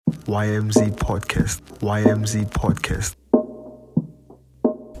YMZ Podcast. YMZ Podcast.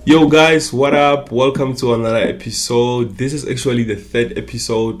 Yo guys, what up? Welcome to another episode. This is actually the third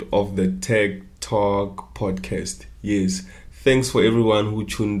episode of the Tech Talk podcast. Yes, thanks for everyone who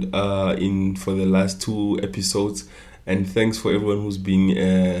tuned in for the last two episodes, and thanks for everyone who's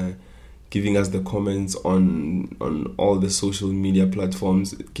been giving us the comments on all the social media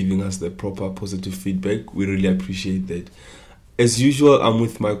platforms, giving us the proper positive feedback. We really appreciate that. As usual, I'm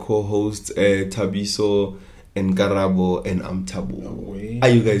with my co-hosts Tabiso and Garabo, and I'm Tabu. Are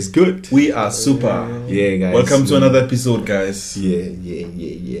you guys good? We are super. Yeah, guys. Welcome to another episode, guys.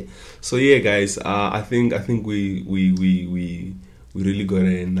 Yeah. So yeah, guys. I think we really got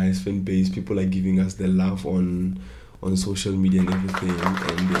a nice fan base. People are giving us the love on social media and everything.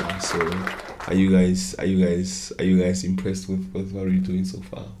 And yeah, so are you guys impressed with what we're doing so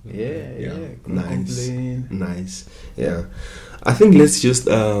far? Yeah. Nice. Yeah. I think let's just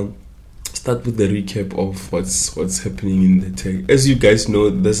start with the recap of what's happening in the tech. As you guys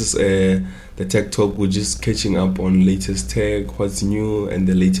know, this is the Tech Talk. We're just catching up on latest tech, what's new, and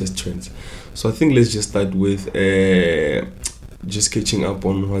the latest trends. So I think let's just start with just catching up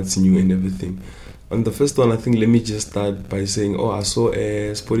on what's new and everything. On the first one, I think let me just start by saying, I saw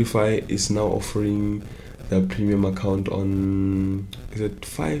Spotify is now offering the premium account on, is it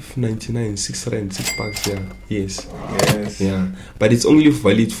 $5.99, $6, yeah. Yes. Yeah. But it's only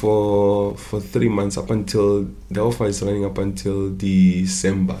valid for 3 months up until, the offer is running up until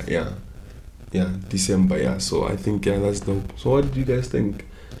December, yeah. Yeah, December, yeah. So I think, yeah, that's dope. So what do you guys think?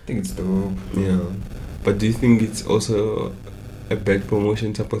 I think it's dope. Yeah. But do you think it's also a bad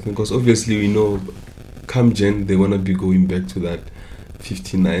promotion type of thing? Because obviously we know come Jan they're gonna be going back to that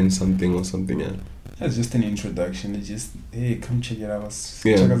 59 something or something. Yeah, that's just an introduction. It's just, hey, come check it out.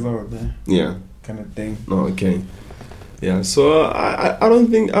 Yeah. Check us out, man. Yeah, kind of thing. No, okay. Yeah, so I don't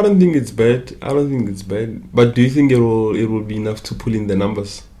think it's bad. But do you think it will be enough to pull in the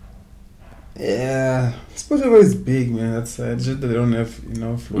numbers? Yeah, Spotify is big, man. That's it's just that they don't have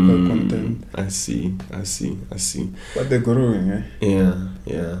enough local content. I see. But they're growing, eh?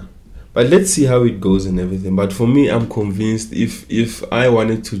 Yeah. But let's see how it goes and everything. But for me, I'm convinced if I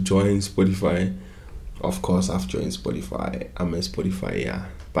wanted to join Spotify, of course I've joined Spotify. I'm a Spotify, yeah.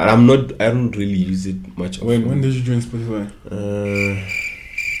 But I don't really use it much. When did you join Spotify?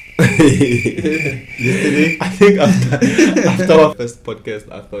 Yesterday. I think after our first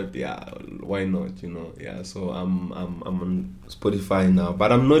podcast, I thought, yeah, why not? Yeah. So I'm on Spotify now,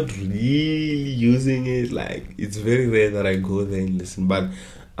 but I'm not really using it. Like, it's very rare that I go there and listen, but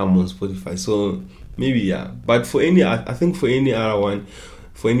I'm on Spotify. So maybe, yeah. But for any other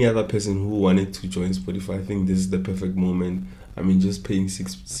person who wanted to join Spotify, I think this is the perfect moment. I mean, just paying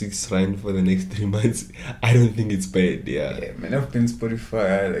six rand for the next 3 months, I don't think it's bad. Yeah, man, I've been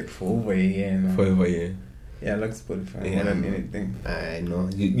Spotify like for over a year now. Forever, yeah. Yeah, I like Spotify more than anything. I know.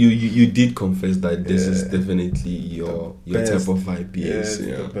 You did confess that this is definitely your type of vibe. Yes,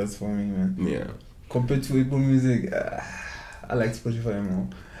 yeah, it's the best for me, man. Yeah. Compared to Apple Music, I like Spotify more.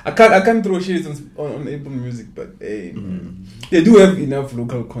 I can't throw shades on Apple Music, but hey, they do have enough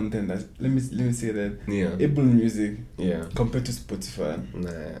local content. Let me say that. Yeah. Apple Music. Yeah. Compared to Spotify.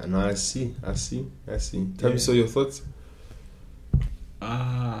 No, I see. Tabi, so your thoughts?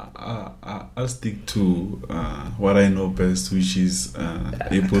 I'll stick to what I know best, which is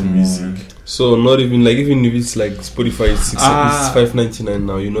Apple Music. So not even even if it's like Spotify is $5.99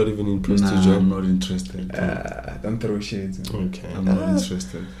 now, you're not even impressed to join? I'm not interested. Don't throw shades. Okay. I'm not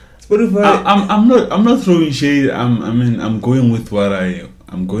interested. Spotify. I'm not throwing shade. I'm going with what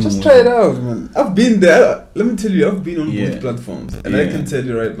I'm going. Just with try it out, man. I've been there. Let me tell you, I've been on both platforms, and I can tell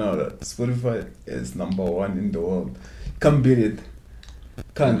you right now that Spotify is number one in the world. Can't beat it.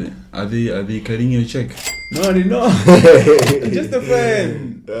 Can't. Are they cutting your check? No, they know. Just a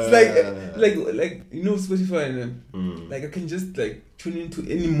friend. It's like Spotify. Like I can just tune into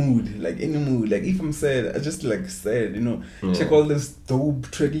any mood. Like if I'm sad, I just sad. Check all this dope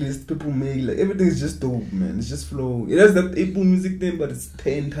track list people make. Like everything's just dope, man. It's just flow. It has that Apple Music thing, but it's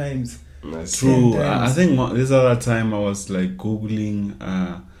 10 times. That's true. I think this other time I was googling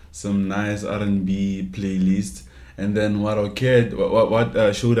some nice R&B playlist. And then what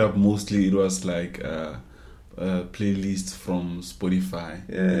showed up mostly, it was playlist from Spotify.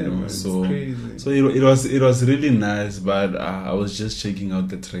 Yeah, so it's crazy. So it was really nice, but I was just checking out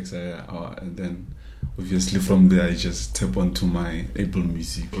the tracks, and then obviously from there I just tap onto my Apple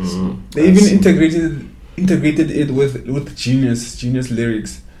Music. So they even integrated it with Genius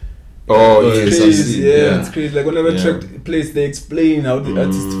lyrics. Oh, It's yes, I crazy, see. yeah, it's crazy. Like whenever Yeah. track plays, they explain how the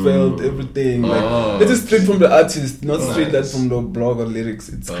artist felt, everything. Like Oh. that is straight from the artist, not straight that Nice. from the blog or lyrics.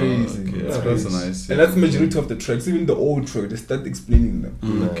 It's crazy. Okay. It's Yeah, crazy. that's nice. And that's the majority of the tracks. Even the old track, they start explaining them.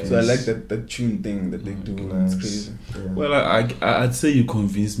 Nice. So I like that tune thing that they do. Nice. It's crazy. Yeah. Well, I'd say you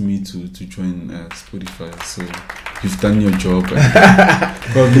convinced me to join Spotify, so you've done your job. And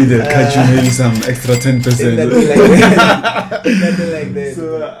probably they'll cut you maybe some extra 10%. Nothing like that. Nothing like that.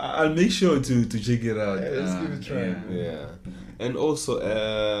 So I'll make sure to check it out. Yeah, let's give it a try. Yeah. And also,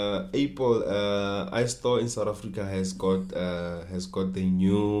 Apple, iStore in South Africa has got the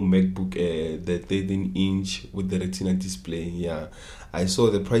new MacBook Air, the 13-inch with the Retina display. Yeah, I saw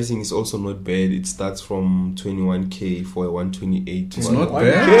the pricing is also not bad. It starts from 21K for a 128. It's one. not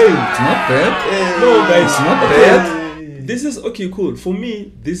Okay. bad. It's not bad. No, guys, It's not okay. bad. This is okay, cool. For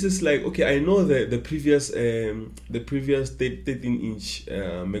me, this is like okay. I know the previous 13-inch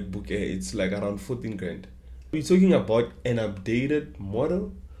MacBook Air. It's like around 14 grand. We're talking about an updated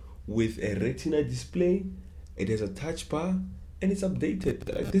model with a Retina display. It has a touch bar and it's updated.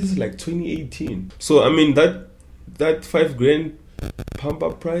 This is like 2018. So I mean that 5 grand pump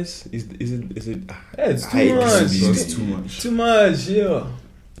up price is it? Yeah, it's too I- much. It's too much. Too much, yeah.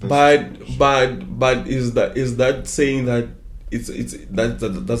 But is that saying that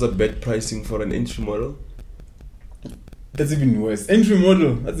that's a bad pricing for an entry model? That's even worse. Entry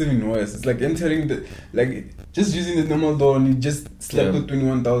model, that's even worse. It's like entering just using the normal door and you just slap Yeah. with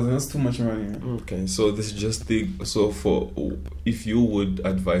 21,000. That's too much money. Man. Okay, so this is just for if you would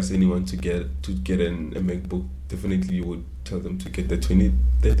advise anyone to get a MacBook, definitely you would tell them to get the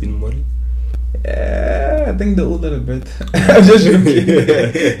 2013 model. Yeah, I think the older the better. I'm just joking.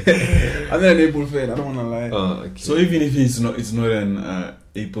 I'm not an Apple fan. I don't wanna lie. Okay. So even if it's not an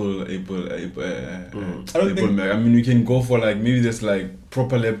Apple I don't Apple think- Mac, I mean, you can go for like maybe there's like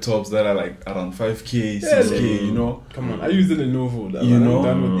proper laptops that are like around 5K, 6K, you know. Come on, I use the Lenovo. You I'm know,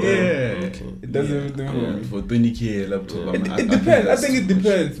 done with that. yeah. Okay. It does everything for Yeah, me. for 20K laptop. Yeah. It depends. I think it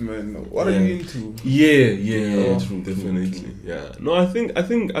depends, man. What are Yeah. you into? Yeah, Oh, true, Definitely, true. yeah. No, I think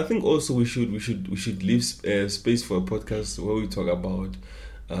also we should leave space for a podcast where we talk about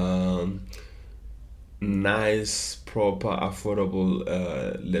nice, proper, affordable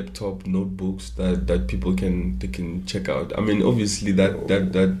laptop notebooks that people can check out. I mean, obviously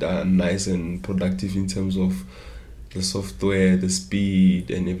that are nice and productive in terms of the software, the speed,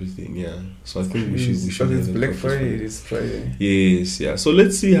 and everything. Yeah. So I think we should. But it's have a Black podcast Friday. for- It's Friday. Yes, yeah. So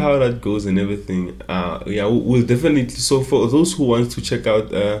let's see how that goes and everything. Yeah, we'll definitely. So for those who want to check out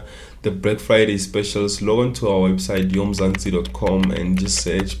the Black Friday specials, log on to our website yomzansi.com and just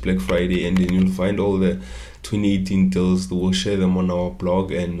search Black Friday, and then you'll find all the 2018 deals. We'll share them on our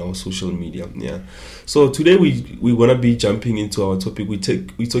blog and our social media. Yeah. So today we're gonna be jumping into our topic.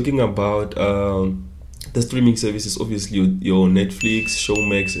 We're talking about the streaming services, obviously your Netflix,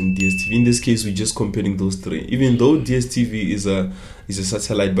 Showmax, and DSTV. In this case, we're just comparing those three. Even though DSTV is a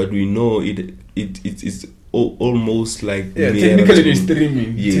satellite, but we know it's almost like Yeah, nearer technically to- it's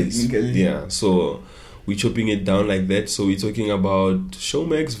streaming. Yes, Technically. yeah. So we're chopping it down like that. So we're talking about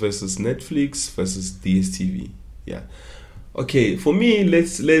Showmax versus Netflix versus DSTV. Yeah. Okay. For me,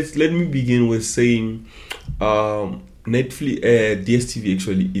 let me begin with saying, Netflix, DSTV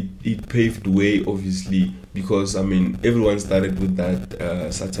actually it paved the way, obviously, because I mean everyone started with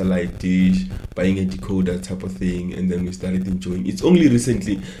that satellite dish, buying a decoder type of thing, and then we started enjoying. It's only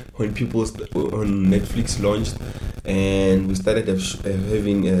recently when people on Netflix launched, and we started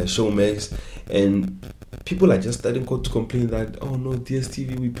having Showmax, and people are just starting to complain that no,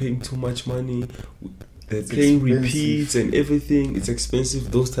 DSTV, we're paying too much money. They're playing expensive. repeats and everything. It's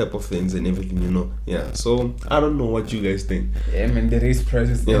expensive, those type of things and everything, you know. Yeah. So I don't know what you guys think. Yeah, man, they raise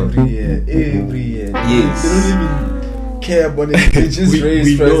prices Yeah. every year. Every year. Yes. They don't even care about it. They just We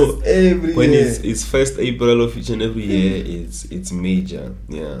raise know prices every When year. it's 1st April of each and every year, it's major.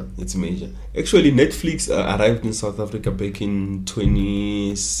 Yeah, it's major. Actually, Netflix arrived in South Africa back in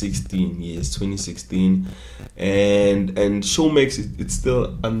 2016. Yes, 2016, and Showmax it's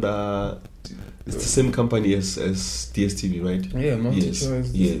still under. It's the same company as DSTV, right? Yeah, Yes,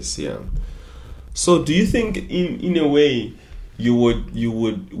 multi-choice. yes, yeah. So, do you think in a way we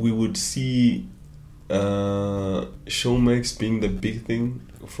would see Showmax being the big thing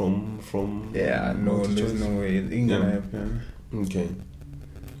from Yeah, no, there's multi-choice? no way. It ain't gonna Yeah. happen. Okay.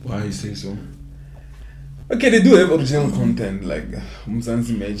 Why you say so? Okay, they do have original content like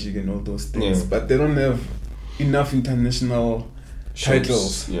Mzansi Magic and all those things, Yeah. but they don't have enough international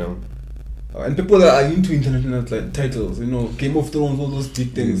titles. Yeah. And people are into international titles, Game of Thrones, all those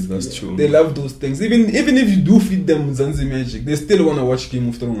big things. That's true. They love those things. Even if you do feed them Mzansi Magic, they still want to watch Game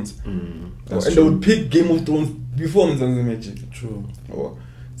of Thrones. That's and true. they would pick Game of Thrones before Mzansi Magic. True.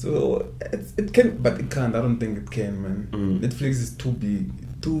 So it can, but it can't. I don't think it can, man. Netflix is too big,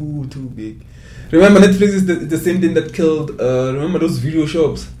 too big. Remember, Netflix is the same thing that killed. Remember those video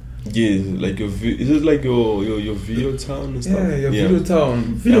shops? Yeah, like is it like your Video Town and stuff? Yeah, Video Town.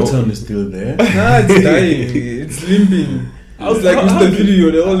 Video Town is still there. Nah, it's dying. It's limping. It's like Mr.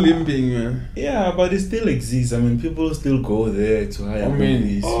 Video, they're all limping, man. Yeah, but it still exists. I mean, people still go there to hire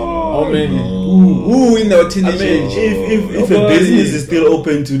movies. How many? Who in our teenage age? If a business is still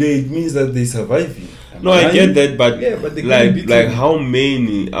open today, it means that they're surviving. No, I get that, but they can't beat like it. how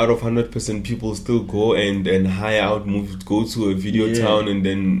many out of 100% people still go and hire out movies, go to a Video Town and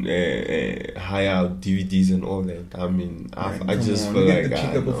then hire out DVDs and all that. I mean, I just feel like the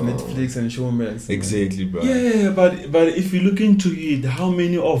pickup of Netflix and Showmax. Exactly, bro. Yeah, but if you look into it, how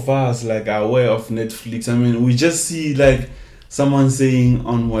many of us are aware of Netflix? I mean, we just see someone saying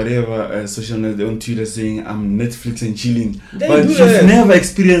on whatever social media, on Twitter, saying I'm Netflix and chilling, but you've never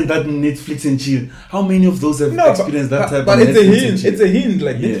experienced that Netflix and chill. How many of those have experienced that type but of it's Netflix a hint. and chill? It's a hint.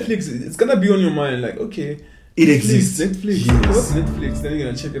 Like Netflix, it's gonna be on your mind. Like, okay, It exists. Netflix. Yes. What's Netflix? Then you're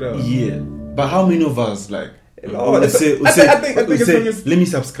gonna check it out. Yeah, but how many of us No, would I think as long as- let me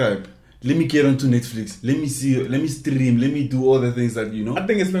subscribe, let me get onto Netflix, let me see, let me stream, let me do all the things that I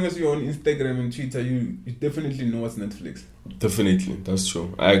think as long as you're on Instagram and Twitter, you definitely know what's Netflix. Definitely, that's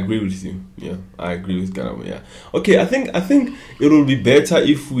true. I agree with you. Yeah, I agree with Garama. Yeah. Okay, I think it will be better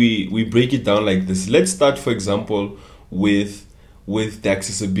if we break it down like this. Let's start, for example, with the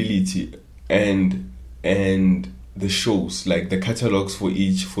accessibility and the shows, like the catalogs for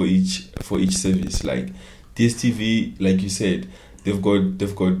each service. Like DSTV, like you said, they've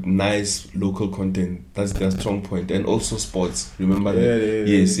got nice local content. That's their strong point, and also sports. Remember that?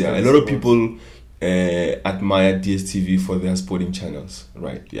 Yes, yeah. A lot of people admire DSTV for their sporting channels,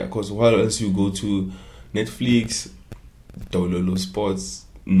 right? Yeah, because while else you go to Netflix, Dololo Sports,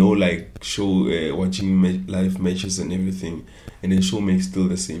 no show watching live matches and everything, and then show makes still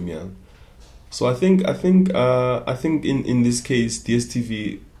the same, yeah. So I think in this case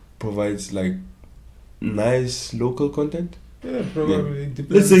DSTV provides nice local content. Yeah, probably.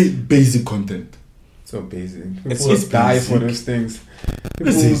 Depends. Let's say basic content. So basic. People It's die basic. for those things.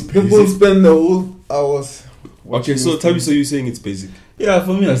 It's People basic. spend the whole hours. Okay, so Tabi, so you're saying it's basic, Yeah,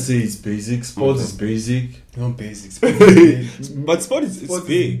 for me, I say it's basic. Sports is basic. No basics. Basic. but sport is Sports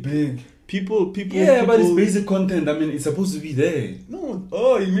big. is big. People. Yeah, but it's basic content. I mean, it's supposed to be there.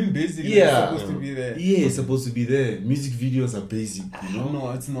 No, you mean basic? Yeah. It's supposed to be there. Yeah, it's supposed to be there. Music videos are basic, you know?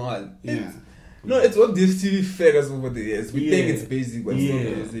 No, it's not. Yeah. No, it's what DSTV fed us over the years. We Yeah. think it's basic, but it's Yeah.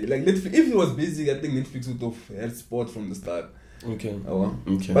 not basic. Like Netflix, if it was basic, I think Netflix would have had sport from the start. Okay. Oh, well.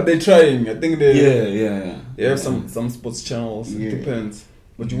 Okay. But they're trying. I think they Yeah. they have some sports channels. Yeah. It depends,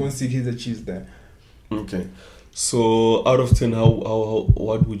 but you won't see Kaizer Chiefs there. Okay. So out of 10, how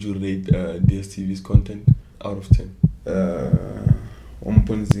what would you rate DSTV's content out of 10?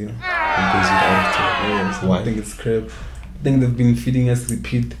 1.0. Yes, Why? I think it's crap. I think they've been feeding us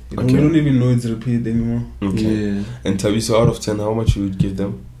repeat. Okay. We don't even know it's repeat anymore. Okay. Yeah. And Tabi, so out of 10, how much you would give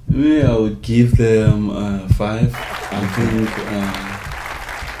them? Yeah, I would give them 5. I think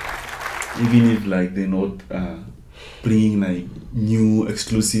even if they're not bringing new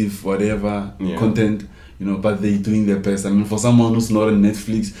exclusive whatever content, but they're doing their best. I mean, for someone who's not on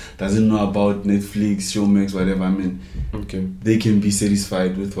Netflix, doesn't know about Netflix, Showmax, whatever, I mean, Okay. they can be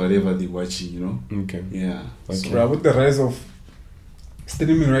satisfied with whatever they're watching, Okay. Yeah. Okay. So- Bro, with the rise of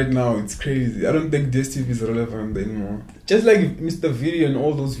streaming right now, it's crazy. I don't think DSTV is relevant anymore. Just like Mr. Video and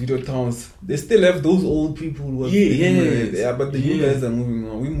all those video towns, they still have those old people who are Yeah, but the new guys are moving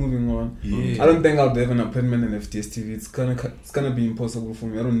on. We're moving on. Yeah. I don't think I'll have an appointment in FDSTV. It's gonna be impossible for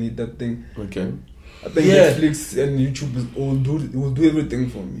me. I don't need that thing. Okay. I think Yeah. Netflix and YouTube will do everything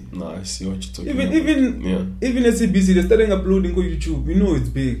for me. No, I see what you're talking about. Even SABC, they're starting uploading on YouTube. You know it's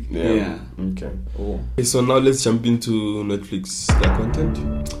big. Yeah. Okay. Oh. Okay, so now let's jump into Netflix, their content.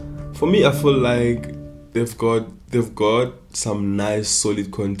 For me, I feel like they've got some nice solid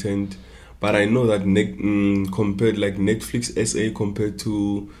content, but I know that compared Netflix SA compared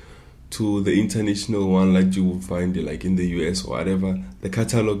to the international one, like you will find it in the US or whatever, the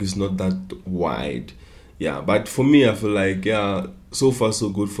catalog is not that wide. Yeah, but for me, I feel like so far so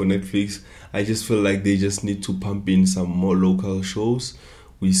good for Netflix. I just feel like they just need to pump in some more local shows.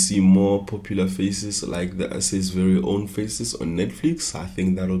 We see more popular faces, like the SA's very own faces on Netflix. I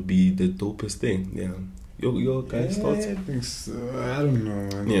think that'll be the dopest thing. Yeah, Your guys' thoughts? I think so. I don't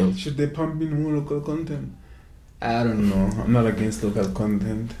know, man. Yeah. Should they pump in more local content? I don't know. I'm not against local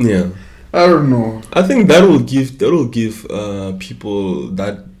content. Yeah. I don't know. I think that will give people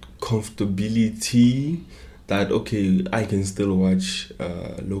that comfortability that okay, I can still watch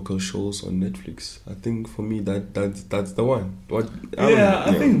local shows on Netflix. I think for me that's the one.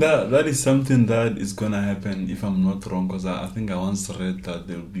 I think that is something that is gonna happen if I'm not wrong, because I think I once read that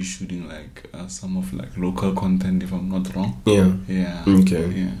they'll be shooting like some of like local content if I'm not wrong. Yeah. Yeah.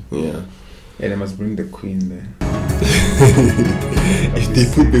 Okay. Yeah. Yeah, they must bring the queen there. If they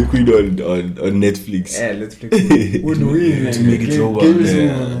put the queen on Netflix. Yeah, Netflix would win To make it global.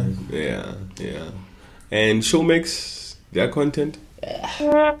 Yeah. And Showmax, their content.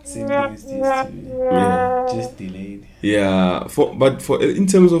 Same thing as DSTV. Yeah. Just delayed. Yeah, for in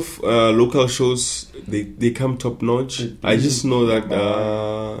terms of local shows, they come top notch. I just know that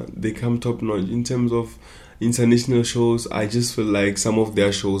they come top notch. In terms of international shows, I just feel like some of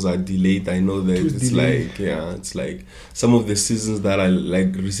their shows are delayed. I know that it's like some of the seasons that are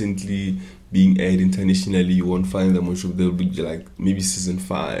like recently being aired internationally, you won't find them on show. They'll be like maybe season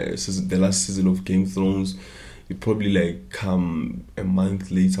 5, the last season of Game of Thrones. It probably like come a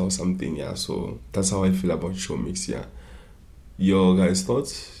month later or something. Yeah, so that's how I feel about Showmix. Yeah, your guys'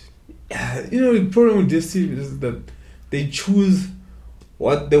 thoughts? The problem with DSTV is that they choose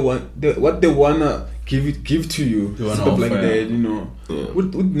what they wanna give to you, They wanna stuff like offer, that. Yeah.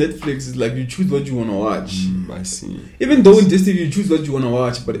 With Netflix, it's like you choose what you wanna watch. I see. Even though in DSTV you choose what you wanna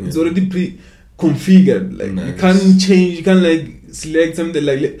watch, but it's already pre-configured. Like Nice. you can't change. You can't like select something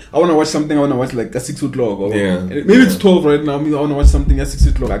like I wanna watch something. I wanna watch like at 6 o'clock. Or maybe it's 12 right now. Maybe I wanna watch something at 6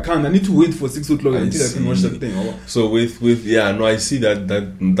 o'clock. I can't. I need to wait for 6 o'clock until I can watch that thing. So I see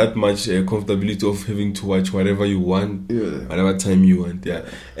that much comfortability of having to watch whatever you want, whatever time you want. Yeah.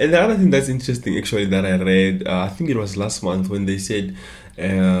 And the other thing that's interesting actually that I read, I think it was last month when they said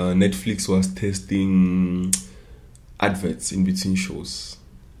Netflix was testing adverts in between shows.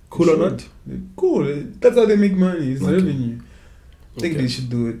 Cool or not? Cool. That's how they make money. It's Okay. revenue. I think Okay. they should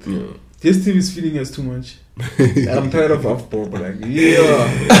do it. Yeah. DSTV is feeding us too much. I'm tired of half-pop. Like,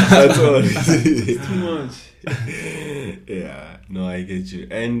 yeah. That's all. It's too much. Yeah, no, I get you.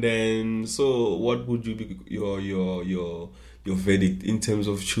 And then, so what would you be your verdict in terms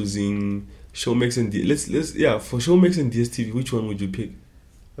of choosing Showmax and for Showmax and DSTV, which one would you pick?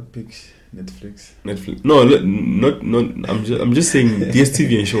 I pick Netflix. Netflix? No, not. I'm just saying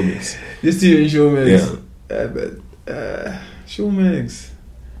DSTV and Showmax. DSTV and Showmax. Yeah. Showmax.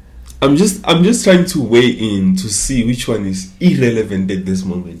 I'm just trying to weigh in to see which one is irrelevant at this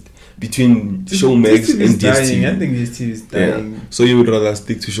moment between Showmax DSTV and is DSTV. dying. I think DSTV is dying. Yeah. So you would rather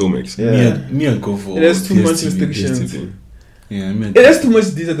stick to Showmax? Yeah. Me, I go for It has too much DSTV. restrictions. DSTV. Yeah, me. It has too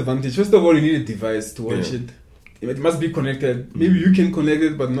much disadvantage. First of all, you need a device to watch Yeah. it. It must be connected. Maybe you can connect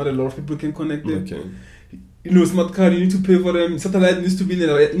it, but not a lot of people can connect it. Okay. Smart card, you need to pay for them. Satellite needs to be in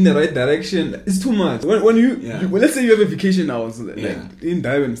the right direction. It's too much. When let's say you have a vacation house, like in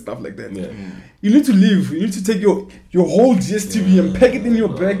Dive and stuff like that. Yeah. You need to leave. You need to take your whole DSTV and pack it in your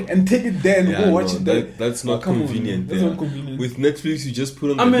bag and take it there and go watch it there. That's not come on, convenient. That's yeah. not convenient. With Netflix, you just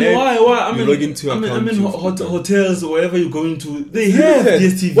put on I the mean, bed, why? you log into your account. Hotels or wherever you're going to, they You have have-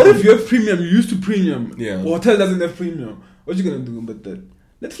 DSTV. What if you have premium? You used to premium. Yeah. Hotel doesn't have premium. What you gonna do about that?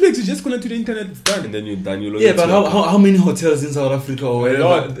 Netflix, you just connect to the internet. It's done. And then you log Yeah, into but your account. how many hotels in South Africa or wherever?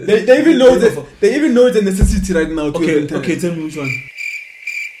 Lord, they even know that. They even know it's a necessity right now to have internet. Okay, tell me which one.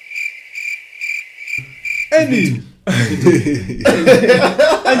 Any.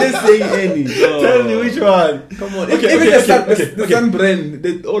 I'm just saying any. Tell me which one. Come on. Okay, Even okay, the Sun brand,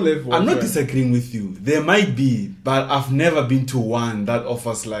 they all have one. I'm not right? disagreeing with you. There might be, but I've never been to one that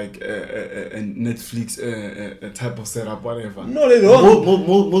offers like a Netflix type of setup, whatever. No, they don't.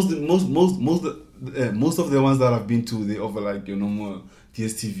 Most of the ones that I've been to, they offer like more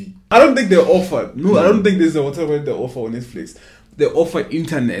DSTV. I don't think they offer. No, I don't think there's a whatever they offer on Netflix. They offer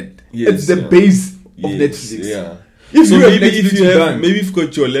internet. Yes, It's the yeah. base of Yes, Netflix. Yeah. If So you have maybe Netflix, if you you're have, done. maybe if you've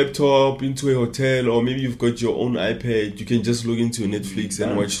got your laptop into a hotel, or maybe you've got your own iPad, you can just log into Netflix and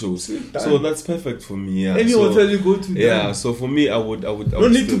Done. watch shows. Done. So that's perfect for me. Yeah. Any so, hotel you go to, Yeah. done. So for me, I would No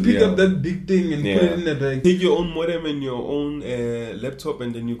would need to still- pick yeah. up that big thing and put Yeah. it in the bag. Take your own modem and your own laptop,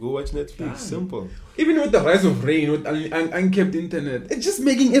 and then you go watch Netflix. Done. Simple. Even with the rise of rain, with unkept internet, it's just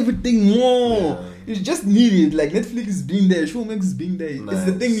making everything more. Yeah. You just need it. Like Netflix is being there, Showmax is being there. It's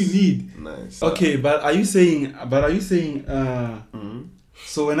the thing you need. Nice. Okay, but are you saying? Mhm.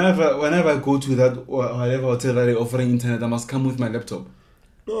 So whenever I go to that whatever hotel that they're offering internet, I must come with my laptop.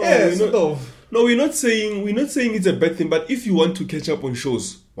 No, Yeah, we're sort not, of. no, we're not saying it's a bad thing. But if you want to catch up on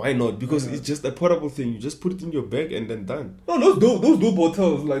shows, Why not? Because it's just a portable thing. You just put it in your bag and then done. No, those dope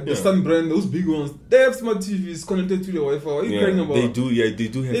hotels, like the Yeah. Sun brand, those big ones, they have smart TVs connected to the Wi-Fi. What are you crying about? They do. Yeah, they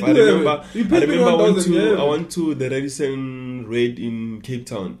do have. They I do have remember. it. You I paid me remember. $1,000, I went to the Radisson Red in Cape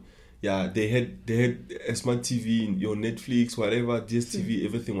Town. Yeah, they had a smart TV, your Netflix, whatever, DSTV,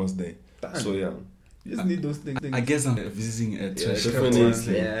 everything was there. Damn. So yeah, You just need those things. I guess I'm visiting a trash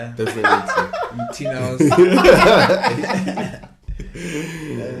definitely. Yeah. definitely. 10 hours.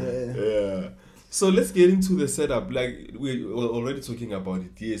 Yeah. So let's get into the setup. Like we were already talking about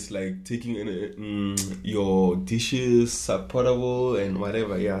it. Yes, like taking in your dishes, portable and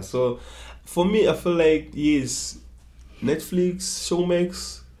whatever. Yeah. So for me, I feel like yes, Netflix,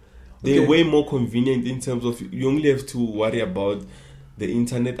 Showmax, they're Okay. way more convenient in terms of you only have to worry about the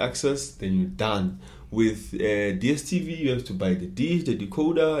internet access, then you're done. With DSTV, you have to buy the dish, the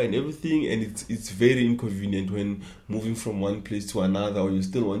decoder, and everything, and it's very inconvenient when moving from one place to another, or you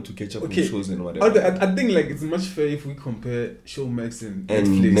still want to catch up on shows and whatever. I think like it's much fair if we compare Showmax and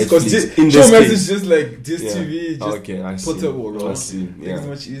Netflix. Because In this Showmax case. is just like DSTV, just Okay, I see. portable. I Right? see. Yeah. It's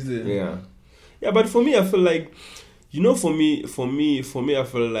much easier. Yeah. But for me, I feel like, for me, I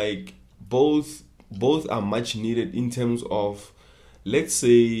feel like both are much needed in terms of, let's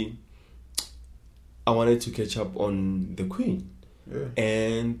say, I wanted to catch up on The Queen. Yeah.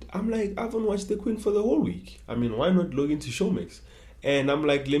 And I'm like, I haven't watched The Queen for the whole week. I mean, why not log into Showmax? And I'm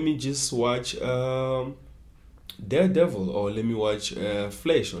like, let me just watch Daredevil, or let me watch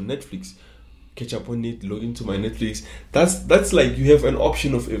Flash on Netflix. Catch up on it, log into my Netflix. That's like you have an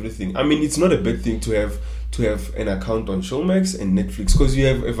option of everything. I mean, it's not a bad thing to have an account on Showmax and Netflix, because you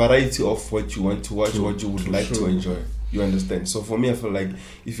have a variety of what you want to watch, what you would like to enjoy. You understand? So for me, I feel like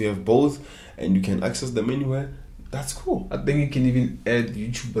if you have both and you can access them anywhere, that's cool. I think you can even add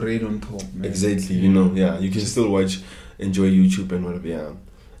YouTube Red on top, man. Exactly, you can still enjoy YouTube and whatever. Yeah.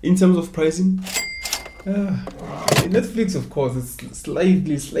 In terms of pricing, Netflix, of course, it's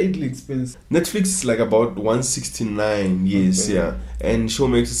slightly expensive. Netflix is like about 169, yes, Okay. yeah, and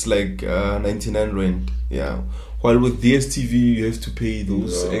Showmax is like 99 rand, yeah. While with DSTV, you have to pay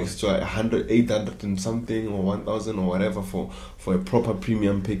those extra 100, 800 and something, or 1,000 or whatever for a proper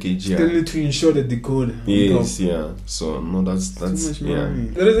premium package. Yeah. Still need to ensure the decoder. Yes, yeah. So no, that's Too much yeah. money.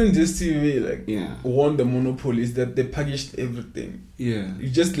 The reason DSTV Yeah. won the monopoly is that they packaged everything. Yeah. You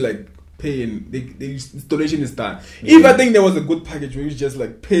just like pay and the installation is done. If I think there was a good package where you just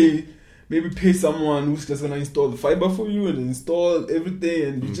like pay someone who's just gonna install the fiber for you and install everything,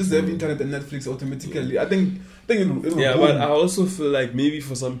 and you just have internet and Netflix automatically. I think it'll Yeah, boom. but I also feel like maybe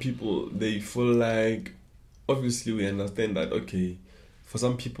for some people they feel like, obviously we understand that, okay, for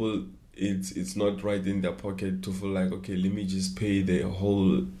some people it's not right in their pocket to feel like, okay, let me just pay the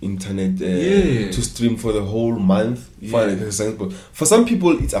whole internet to stream for the whole month. For example, for some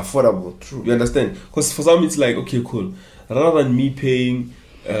people it's affordable. True. You understand? Because for some it's like, okay, cool. Rather than me paying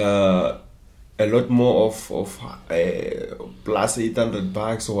a lot more of plus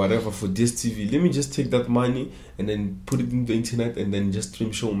 $800 or whatever for DSTV, let me just take that money and then put it in the internet and then just stream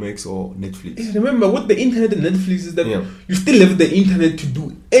Showmax or Netflix. Yeah, remember, with the internet and Netflix is that Yeah. you still have the internet to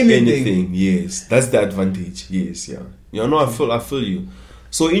do anything. Yes, that's the advantage. Yes, yeah. I feel you.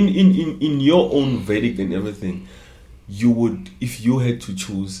 So in your own verdict and everything, you would, if you had to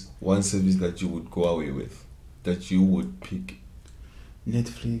choose one service that you would go away with, that you would pick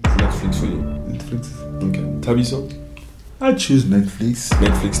Netflix for you. Okay. Tabiso? I choose Netflix.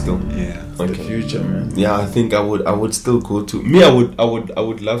 Netflix still. Yeah. The Okay. future, man. Yeah, I think I would still go to me. I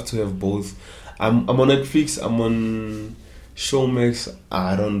would love to have both. I'm on Netflix. I'm on Showmax.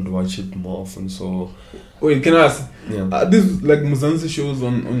 I don't watch it more often, so Wait, can I ask? yeah. This is like Muzansi shows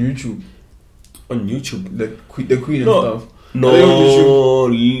on YouTube, On YouTube. the Queen No. and stuff. No,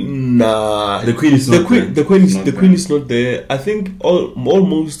 nah. The Queen is not there. The Queen Not the there. Queen is not there. I think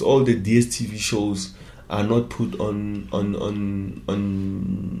almost all the DSTV shows are not put on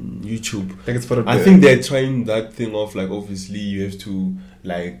YouTube. I think it's part of I the- think they're trying that thing off. Like, obviously, you have to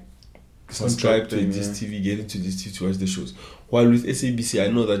like subscribe to Contract this thing, TV, get into this TV to watch the shows. While with SABC, I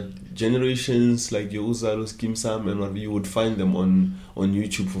know that generations like your Uzalos, Kim Sam, and whatever, you would find them on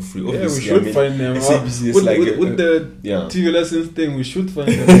YouTube for free. Yeah, we Obviously, should find them. SABC is with, like with the yeah. TV lessons thing, we should find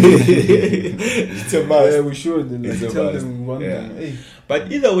them. It's a must. Yeah, we should. And like, It's a tell must. them we want Yeah. them. Hey.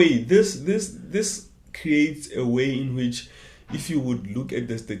 But either way, this creates a way in which, if you would look at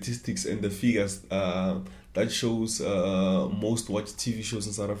the statistics and the figures that shows most watched TV shows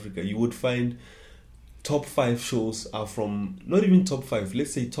in South Africa, you would find top 5 shows are from, not even top 5,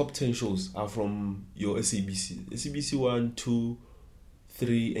 let's say top 10 shows are from your SABC 1, 2,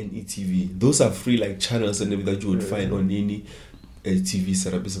 3 and ETV. Those are free like channels and everything that you would find on any TV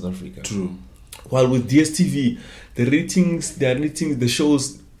setup in South Africa. True. While with DSTV, the ratings, the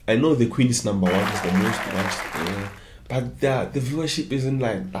shows, I know the Queen is number 1, is the most watched, but the viewership isn't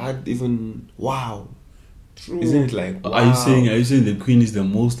like that even. Wow. True. Isn't it like, wow. Are you saying the Queen is the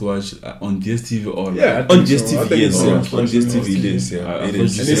most watched on DSTV or Yeah, on DSTV, so. yes, Yeah. On DSTV it is, yeah. I It thought is. you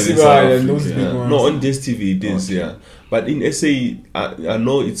And said it's in about South and those Africa. big ones. No, on DSTV it is, Okay. yeah. But in SA, I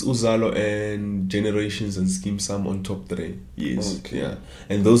know it's Uzalo and Generations and Skeem Sam on top 3. Yes, Okay. yeah.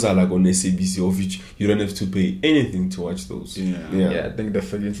 And those are like on SABC, of which you don't have to pay anything to watch those. Yeah. Yeah, I think the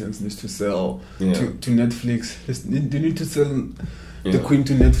Fergusons needs to sell Yeah. to Netflix. They need to sell Yeah. the Queen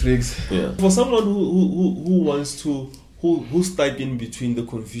to Netflix. Yeah. For someone who wants to who's stuck in between the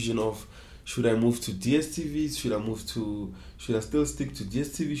confusion of should I move to DSTV? Should I still stick to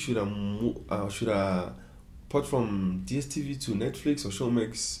DSTV? Should I port from DSTV to Netflix or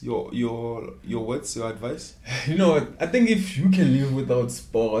Showmax? Your advice? You know what? I think if you can live without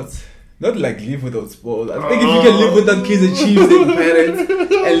sports, not like live without sports. I think if you can live without Kaizer Chiefs and Parents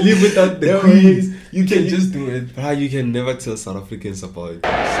and live without the Queens, you can just do it. But you can never tell South Africans about it.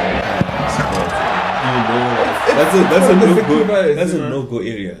 You know that's a no go. That's a no go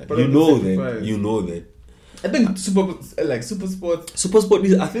area. But You on know the that. sacrifice. You know that. I think Super Sports, Supersport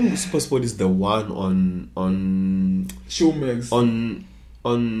is. I think Supersport is the one on Showmax.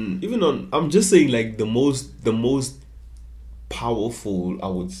 even on. I'm just saying like the most powerful. I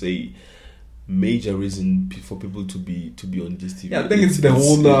would say major reason for people to be on this TV. Yeah, I think it's the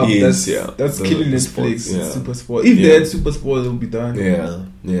whole love that's killing the Netflix. sports, yeah. Super Sport. If they had Super Sport, it would be done.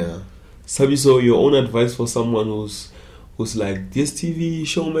 Yeah. Sabi, so your own advice for someone who's like DSTV,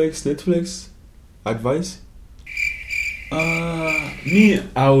 Showmax, Netflix, advice? Me,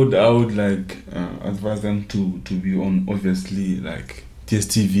 I would like advise them to be on obviously like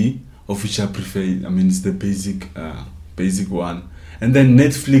DSTV, of which I prefer. I mean, it's the basic one, and then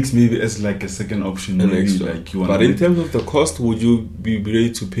Netflix maybe as like a second option. An Maybe extra. like you want. But in terms of the cost, would you be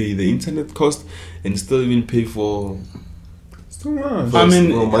ready to pay the internet cost and still even pay for? Too much. I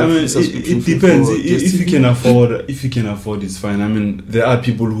mean, monthly subscription it fee depends. for If you DSTV? can afford, it's fine. I mean, there are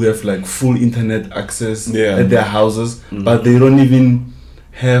people who have like full internet access at their houses, Mhm. but they don't even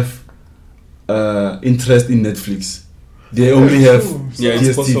have interest in Netflix. They only have Yeah, it's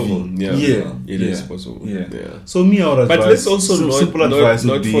DSTV. possible. Yeah, it is yeah. possible. Yeah. Yeah. So me, I would advise. But let's also simple advice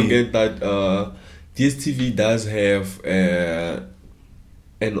not would be- forget that DSTV does have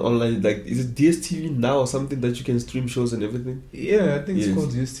an online, like, is it DSTV Now or something that you can stream shows and everything? Yeah, I think Yes. it's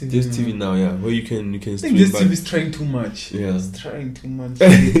called DSTV. DSTV Now, yeah, where you can I think stream. DSTV is trying too much. Yeah. It's trying too much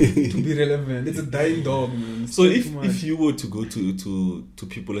to be relevant. It's a dying dog, man. It's So trying if too much. if you were to go to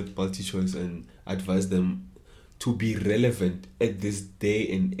people at MultiChoice and advise them to be relevant at this day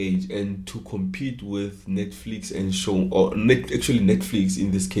and age and to compete with Netflix and Netflix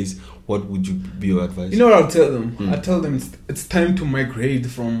in this case, what would you be your advice? You know what I'll tell them? Hmm. I tell them it's time to migrate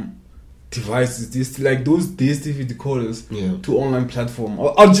from devices, like those DSTV decoders, Yeah. to online platform.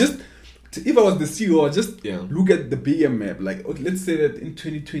 I'll just, if I was the CEO, I'll just Yeah. look at the bigger map. Like, okay, let's say that in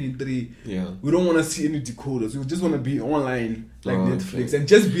 2023, Yeah. we don't want to see any decoders. We just want to be online, like Oh, Netflix, okay. and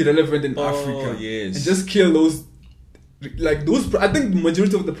just be relevant in Oh, Africa. yes. And just kill those, like those. I think the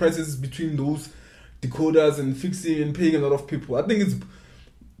majority of the prices is between those decoders and fixing and paying a lot of people. I think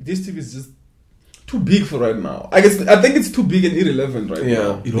DSTV is just too big for right now. I think it's too big and irrelevant right Yeah.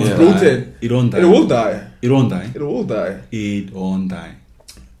 now. It won't Yeah. die. Bloated. It won't die. It will die. It won't die. It will die. It won't die.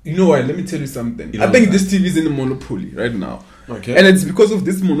 You know what? Let me tell you something. It I won't think die. this TV is in a monopoly right now. Okay. And it's because of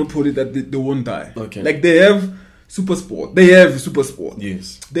this monopoly that they won't die. Okay. Like they have Super Sport. They have Super Sport.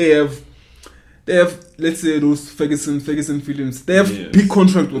 Yes. They have let's say those Ferguson films. They have Yes. big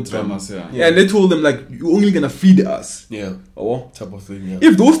contract with them. Dramas, yeah. Yeah, and they told them like you're only gonna feed us. Yeah. Oh. Type of thing. Yeah.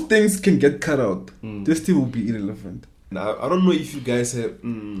 If those things can get cut out, Mm. this still will be irrelevant. Now, I don't know if you guys have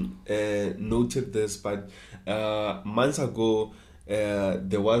noted this, but months ago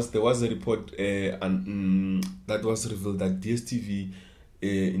there was a report that was revealed that DSTV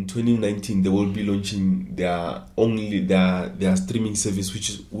in 2019 they will be launching their streaming service, which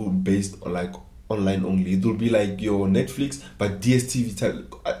is based on like online only. It will be like your Netflix, but DSTV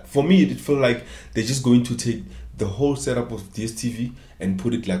type. For me, it felt like they're just going to take the whole setup of DSTV and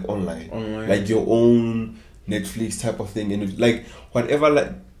put it like online. Like your own Netflix type of thing, and like whatever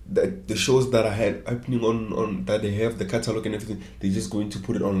like the shows that are happening on that they have the catalog and everything, they're just going to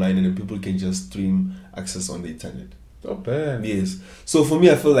put it online and then people can just stream access on the internet. Not bad. Yes. So for me,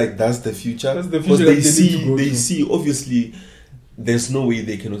 I feel like that's the future. That's the Because future they that they need to go they to. see obviously there's no way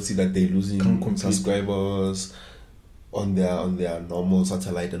they cannot see that they're losing Can't compete. subscribers on their normal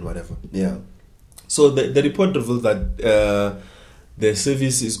satellite and whatever. Yeah. So the report revealed that the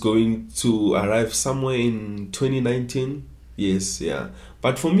service is going to arrive somewhere in 2019. Yes, yeah.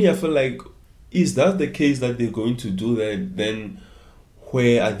 But for me, I feel like, is that the case that they're going to do that? Then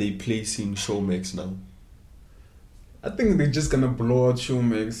where are they placing Showmax now? I think they're just gonna blow out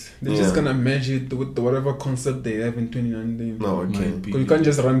Showmax. They're just gonna merge it with whatever concept they have in 2019. No, okay. Because you can't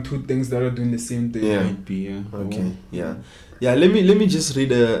just run two things that are doing the same thing. Yeah. Might be, yeah. Okay. Yeah. Yeah. Let me just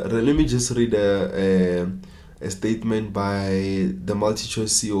read a statement by the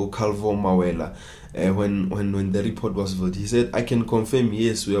MultiChoice CEO Calvo Mawela. When the report was revealed, he said, "I can confirm,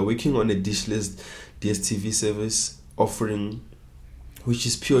 yes, we are working on a dishless DSTV service offering, which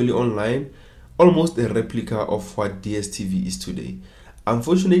is purely online, almost a replica of what DSTV is today.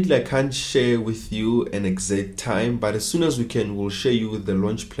 Unfortunately, I can't share with you an exact time, but as soon as we can, we'll share you with the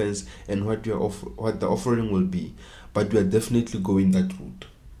launch plans and what the offering will be. But we are definitely going that route."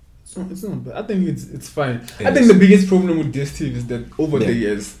 It's not bad. I think it's fine. Yes. I think the biggest problem with DSTV is that over the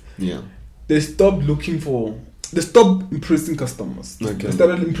years, they stopped impressing customers. Okay. They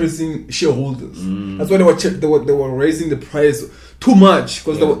started impressing shareholders. That's why they were raising the price too much,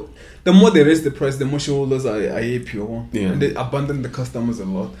 because the more they raise the price, the more shareholders are happy, and they abandon the customers a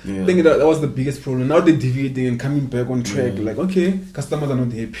lot. I think that was the biggest problem. Now they're deviating and coming back on track. Like, okay, customers are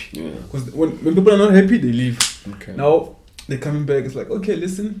not happy, because when people are not happy, they leave. Okay. Now they're coming back. It's like, okay,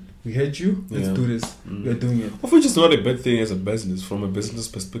 listen, we heard you. Let's do this. We are doing it. Of which is not a bad thing as a business. From a business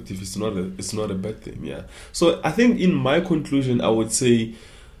perspective, it's not a bad thing. Yeah. So I think in my conclusion, I would say,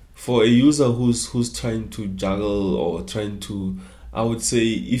 for a user who's trying to juggle or I would say,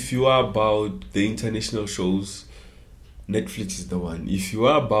 if you are about the international shows, Netflix is the one. If you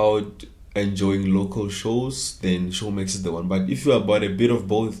are about enjoying local shows, then Showmax is the one. But if you are about a bit of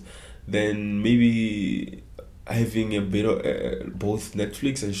both, then maybe having a bit of both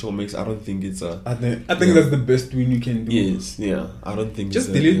Netflix and Showmax, I don't think it's a... I think that's the best win you can do. Yes, yeah. I don't think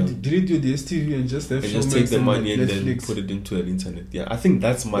just delete your DSTV and just have and Showmax just take the money and Netflix. then put it into an internet. Yeah, I think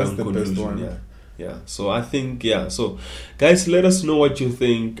that's my own conclusion. Best one. Yeah. So I think, so guys, let us know what you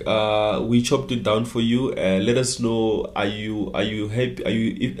think. We chopped it down for you. Let us know, are you happy?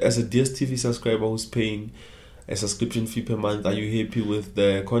 If, as a DSTV subscriber who's paying a subscription fee per month, are you happy with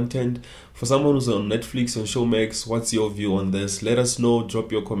the content? For someone who's on Netflix and Showmax, what's your view on this? Let us know.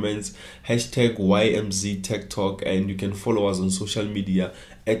 Drop your comments. #YMZ Tech Talk, and you can follow us on social media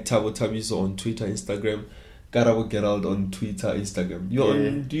at Tabo Tabiso on Twitter, Instagram, Karabo Gerald on Twitter, Instagram.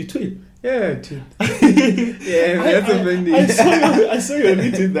 Do you tweet? Yeah, I tweet. That's a funny. I saw you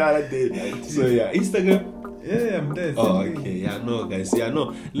tweet the other day. So yeah, Instagram. Yeah, I'm there. Oh, okay. Yeah, no, guys. Yeah,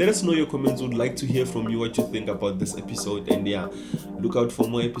 no. Let us know your comments. We'd like to hear from you what you think about this episode. And yeah, look out for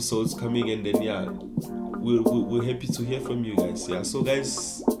more episodes coming. And then yeah, we're happy to hear from you guys. Yeah. So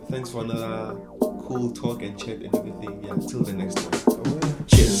guys, thanks for another cool talk and chat and everything. Yeah. Till the next one.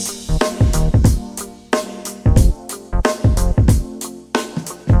 Cheers.